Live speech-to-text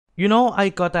You know, I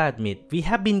gotta admit, we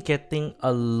have been getting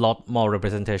a lot more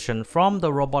representation from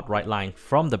the robot right line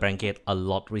from the bracket a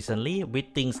lot recently with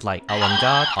things like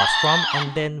Vanguard, Ostrom,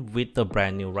 and then with the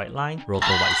brand new right line,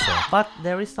 Rotovisor. But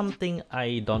there is something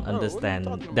I don't understand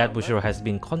that Bushiroad has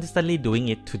been consistently doing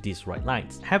it to these right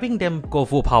lines. Having them go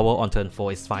full power on turn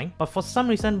 4 is fine, but for some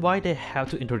reason why they have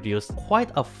to introduce quite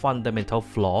a fundamental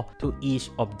flaw to each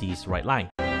of these right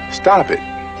lines. Stop it.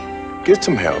 Get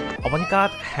some help. Vanguard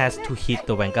has to hit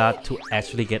the Vanguard to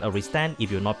actually get a restand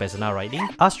if you're not Persona riding.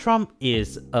 Ostrom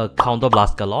is a counter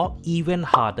blast galore, even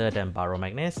harder than Barrow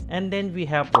Magnus. And then we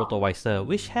have Rotovisor,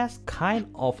 which has kind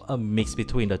of a mix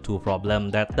between the two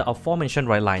problems that the aforementioned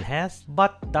right line has,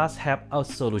 but does have a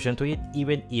solution to it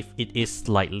even if it is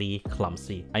slightly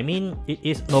clumsy. I mean, it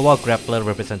is Nova Grappler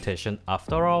representation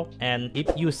after all, and if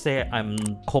you say I'm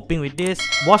coping with this,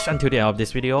 watch until the end of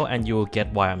this video and you will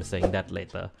get why I'm saying that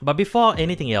later. But before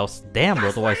anything else, damn,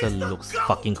 Rotovisor looks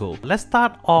fucking cool. Let's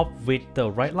start off with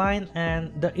the right line,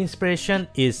 and the inspiration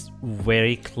is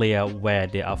very clear where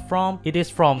they are from. It is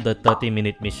from the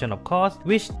 30-minute mission, of course,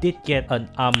 which did get an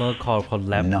armor core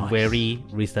collab very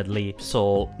recently.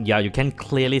 So yeah, you can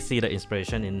clearly see the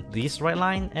inspiration in this right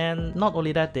line, and not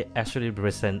only that, they actually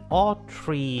represent all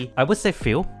three, I would say,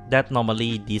 field that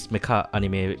normally this mecha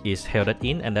anime is held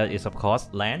in, and that is of course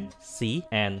land, sea,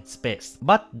 and space.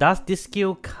 But does this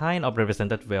skill kind of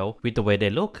represented well with the way they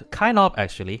look? Kind of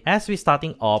actually, as we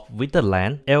starting off with the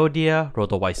land, Eldia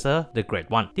Rotovisor, the grade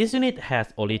 1. This unit has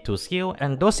only 2 skills,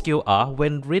 and those skills are,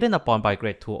 when ridden upon by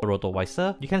grade 2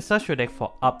 Rotovisor, you can search your deck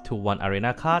for up to 1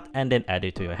 arena card and then add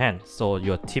it to your hand. So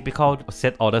your typical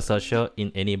set order searcher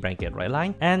in any bracket right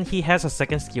line. And he has a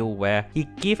second skill where he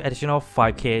gives additional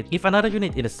 5k if another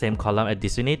unit in the same column as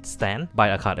this unit stand by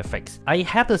a card effects. I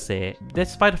have to say,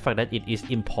 despite the fact that it is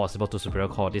impossible to superior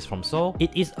call this from Soul,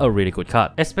 it is a really good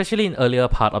card, especially in earlier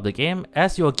part of the game,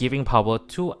 as you are giving power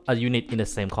to a unit in the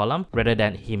same column rather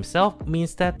than himself,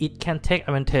 means that it can take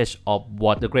advantage of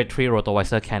what the grade 3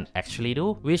 Rotovisor can actually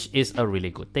do, which is a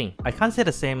really good thing. I can't say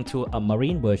the same to a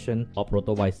marine version of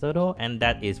Rotovisor though, and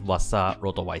that is Vasa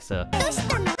Rotovisor.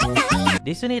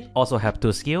 This unit also have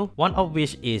 2 skills, one of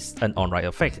which is an on-ride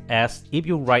effect, as if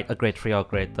you ride a grade 3 or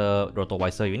greater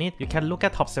Rotovisor unit, you can look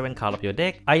at top 7 card of your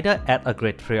deck, either add a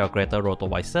grade 3 or greater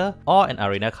Rotovisor or an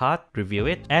arena card, review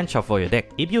it, and shuffle your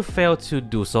deck. If you fail to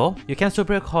do so, you can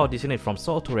superior call this unit from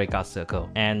Soul to Rearguard Circle.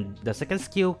 And the second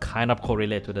skill kind of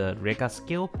correlate to the Rearguard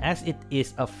skill, as it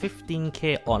is a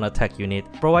 15k on attack unit,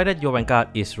 provided your Vanguard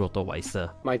is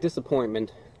Rotovisor. My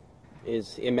disappointment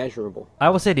is immeasurable. I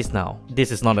will say this now,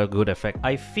 this is not a good effect.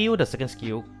 I feel the second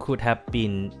skill could have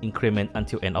been incremented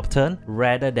until end of turn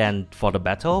rather than for the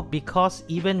battle, because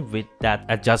even with that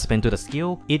adjustment to the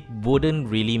skill, it wouldn't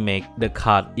really make the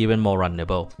card even more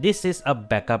runnable. This is a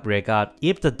backup Rearguard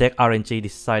if the deck RNG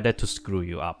decided to screw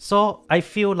you up. So I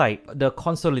feel like the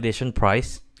consolidation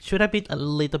price should have been a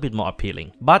little bit more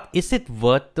appealing. But is it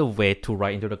worth the wait to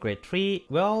ride into the grade 3?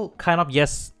 Well, kind of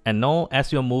yes and no,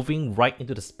 as you're moving right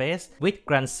into the space with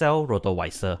Grand Cell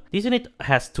Rotovisor. This unit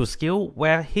has 2 skills,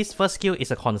 where his first skill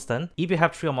is a constant. If you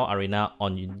have 3 or more arena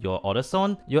on your order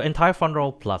zone, your entire front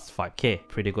row plus 5k.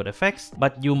 Pretty good effects,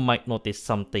 but you might notice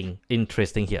something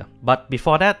interesting here. But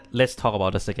before that, let's talk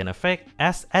about the second effect,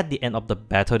 as at the end of the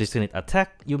battle this unit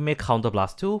attack, you may counter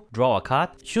blast 2, draw a card,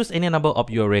 choose any number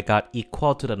of your Rearguard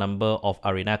equal to the number of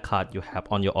arena card you have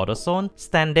on your order zone,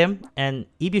 stand them, and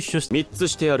if you choose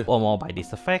 3 or more by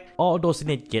this effect, all those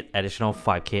units get additional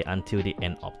 5k until the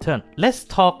end of turn. Let's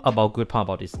talk about good part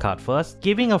about this card first.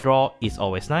 Giving a draw is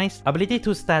always nice. Ability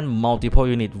to stand multiple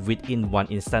units within one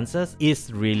instances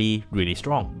is really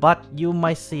strong. But you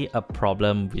might see a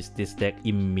problem with this deck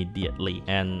immediately.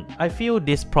 And I feel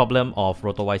this problem of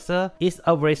Rotovisor is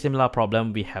a very similar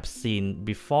problem we have seen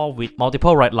before with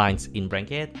multiple right lines in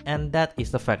bracket, and that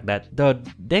is the fact that the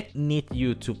deck needs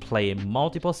you to play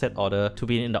multiple set order to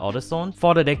be in the order zone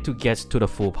for the deck to get to the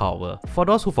full power. For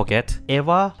those who forget,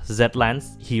 Eva,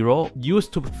 Zlan's hero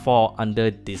used to fall under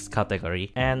this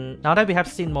category, and now that we have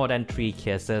seen more than 3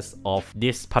 cases of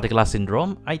this particular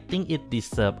syndrome, I think it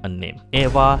deserves a name.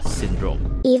 Eva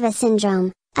Syndrome. Eva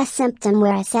Syndrome. A symptom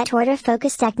where a set order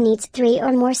focus deck needs 3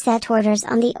 or more set orders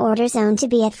on the order zone to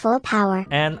be at full power.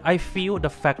 And I feel the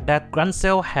fact that Grand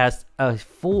Cell has a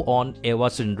full-on Eva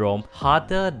syndrome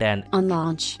harder than on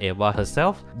launch Eva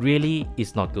herself really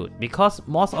is not good, because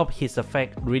most of his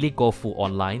effect really go full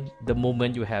online the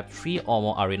moment you have 3 or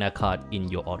more arena card in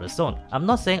your order zone. I'm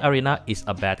not saying arena is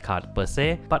a bad card per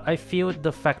se, but I feel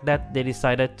the fact that they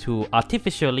decided to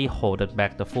artificially hold it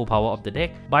back the full power of the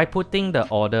deck by putting the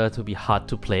order to be hard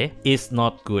to play is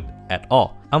not good at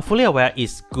all. I'm fully aware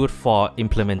it's good for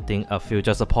implementing a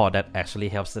future support that actually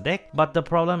helps the deck, but the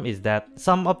problem is that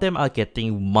some of them are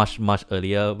getting much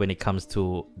earlier when it comes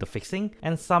to the fixing,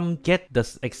 and some get the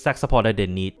exact support that they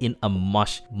need in a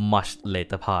much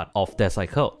later part of their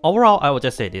cycle. Overall, I would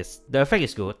just say this: the effect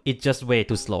is good, it's just way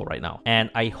too slow right now, and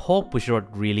I hope we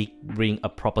should really bring a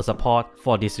proper support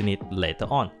for this unit later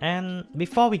on. And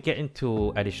before we get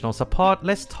into additional support,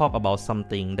 let's talk about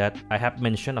something that I have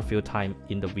mentioned a few times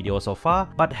in the video so far,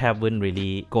 but haven't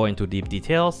really go into deep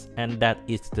details, and that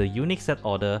is the unique set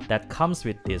order that comes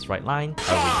with this right line,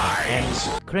 Arena.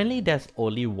 And currently there's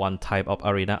only one type of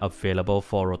arena available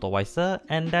for Rotovisor,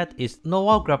 and that is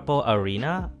Nova Grapple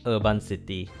Arena Urban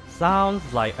City. Sounds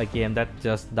like a game that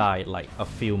just died like a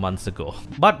few months ago.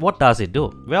 But what does it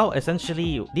do? Well,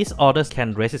 essentially, these orders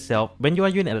can raise itself when your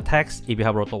unit attacks if you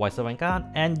have Rotovisor Vanguard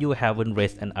and you haven't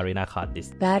raised an arena card this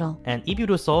battle. And if you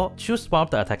do so, choose one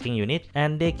of the attacking unit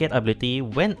and they get ability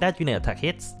when that unit attack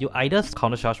hits, you either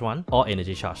counter charge 1 or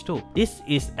energy charge 2. This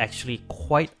is actually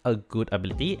quite a good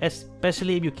ability,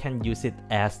 especially if you can use it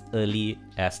as early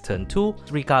as turn 2,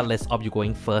 regardless of you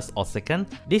going first or second.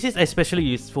 This is especially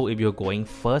useful if you're going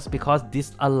first, because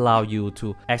this allows you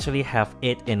to actually have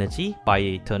 8 energy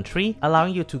by turn 3,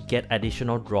 allowing you to get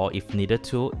additional draw if needed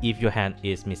to if your hand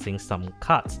is missing some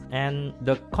cards. And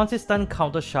the consistent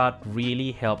counter shard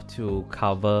really helps to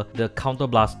cover the counter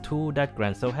blast 2 that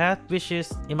Grancel had, which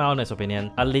is, in my honest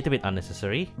opinion, a little bit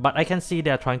unnecessary, but I can see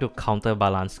they're trying to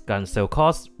counterbalance Grancel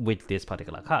cost with these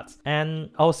particular cards. And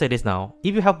I'll say this now,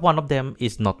 if you have one of them,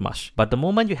 it's not much, but the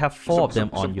moment you have 4 of them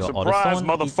on your order zone,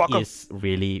 it is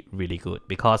really good,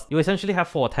 because you essentially have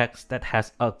 4 attacks that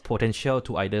has a potential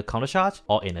to either counter charge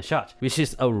or inner charge, which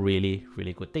is a really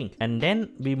good thing. And then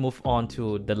we move on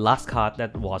to the last card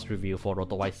that was reviewed for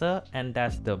Rotovisor, and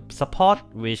that's the support,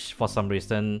 which for some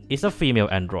reason is a female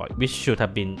android, which should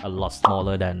have been a lot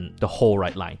smaller than the whole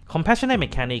right line. Compassionate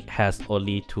Mechanic has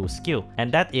only 2 skills,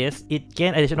 and that is it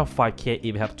gain additional 5k if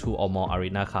you have 2 or more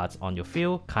arena cards on your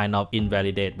field, kind of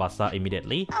invalidate Vasa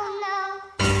immediately.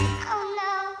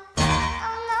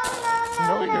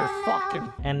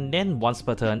 And then once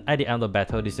per turn, at the end of the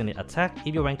battle, this unit attack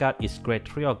if your Vanguard is grade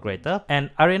 3 or greater, and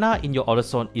arena in your order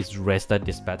zone is rested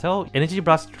this battle. Energy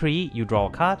blast 3, you draw a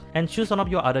card and choose one of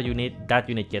your other unit. That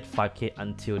unit get 5k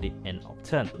until the end of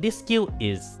turn. This skill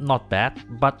is not bad,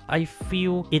 but I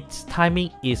feel its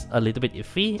timing is a little bit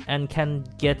iffy and can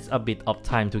get a bit of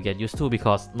time to get used to,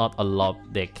 because not a lot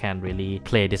they can really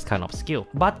play this kind of skill.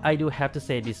 But I do have to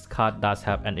say this card does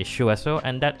have an issue as well,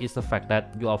 and that is the fact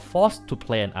that you are forced to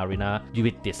play an arena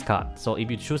with this card. So if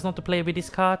you choose not to play with this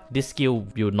card, this skill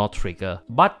will not trigger.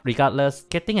 But regardless,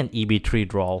 getting an EB3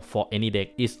 draw for any deck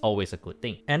is always a good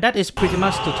thing. And that is pretty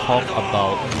much to talk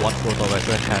about what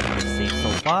Rotovisor has been seeing so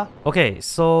far. Okay,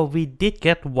 so we did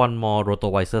get one more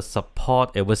Rotovisor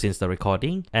support ever since the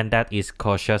recording, and that is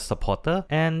Cautious Supporter.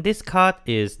 And this card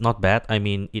is not bad. I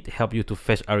mean, it helps you to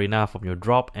fetch arena from your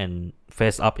drop and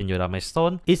face up in your damage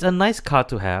zone. It's a nice card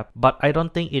to have, but I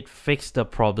don't think it fixed the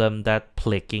problem that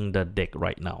plaguing the deck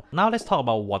right now. Now let's talk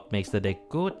about what makes the deck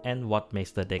good and what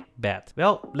makes the deck bad.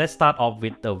 Well, let's start off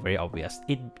with the very obvious.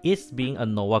 It is being a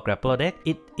Nova Grappler deck.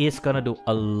 It is gonna do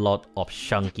a lot of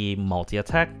chunky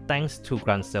multi-attack thanks to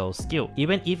Grancel's skill.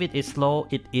 Even if it is slow,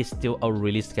 it is still a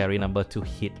really scary number to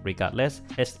hit regardless,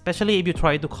 especially if you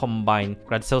try to combine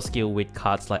Grancel's skill with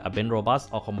cards like Aben Robust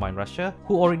or Combine Rusher,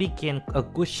 who already gain a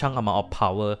good chunk amount of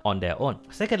power on their own.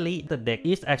 Secondly, the deck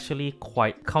is actually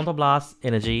quite counterblast,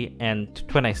 energy, and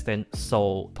to an extent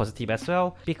soul positive as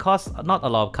well, because not a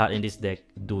lot of cards in this deck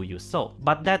do use soul.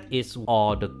 But that is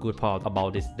all the good part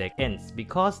about this deck ends,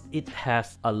 because it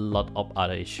has a lot of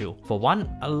other issues. For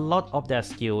one, a lot of their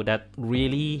skill that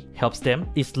really helps them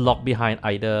is locked behind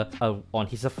either on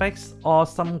his effects or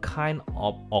some kind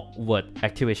of awkward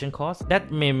activation cost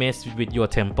that may mess with your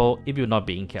tempo if you're not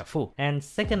being careful. And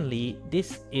secondly,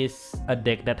 this is a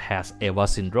deck that has Eva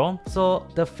Syndrome, so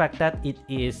the fact that it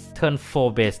is turn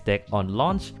 4 base deck on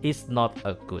launch is not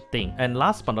a good thing. And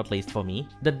last but not least for me,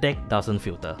 the deck doesn't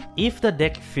filter. If the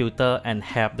deck filter and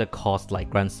have the cost like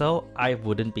Grancel, I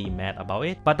wouldn't be mad about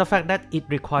it, but the fact that it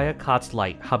requires cards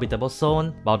like Habitable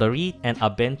Zone, Boundary, and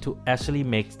Aben to actually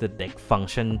make the deck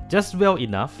function just well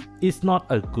enough is not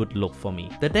a good look for me.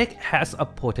 The deck has a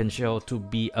potential to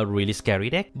be a really scary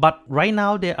deck, but right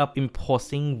now they are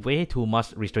imposing way too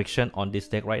much restriction restriction on this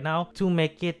deck right now to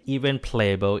make it even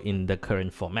playable in the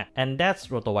current format. And that's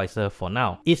Rotovisor for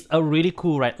now. It's a really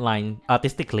cool red line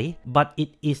artistically, but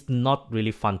it is not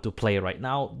really fun to play right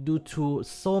now due to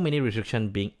so many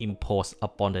restrictions being imposed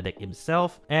upon the deck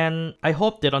itself. And I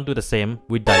hope they don't do the same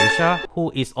with Dayusha,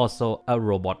 who is also a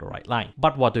robot right line.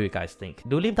 But what do you guys think?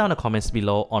 Do leave down the comments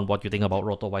below on what you think about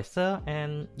Rotovisor.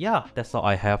 And yeah, that's all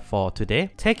I have for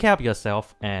today. Take care of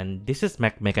yourself, and this is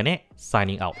Mac Megane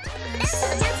signing out.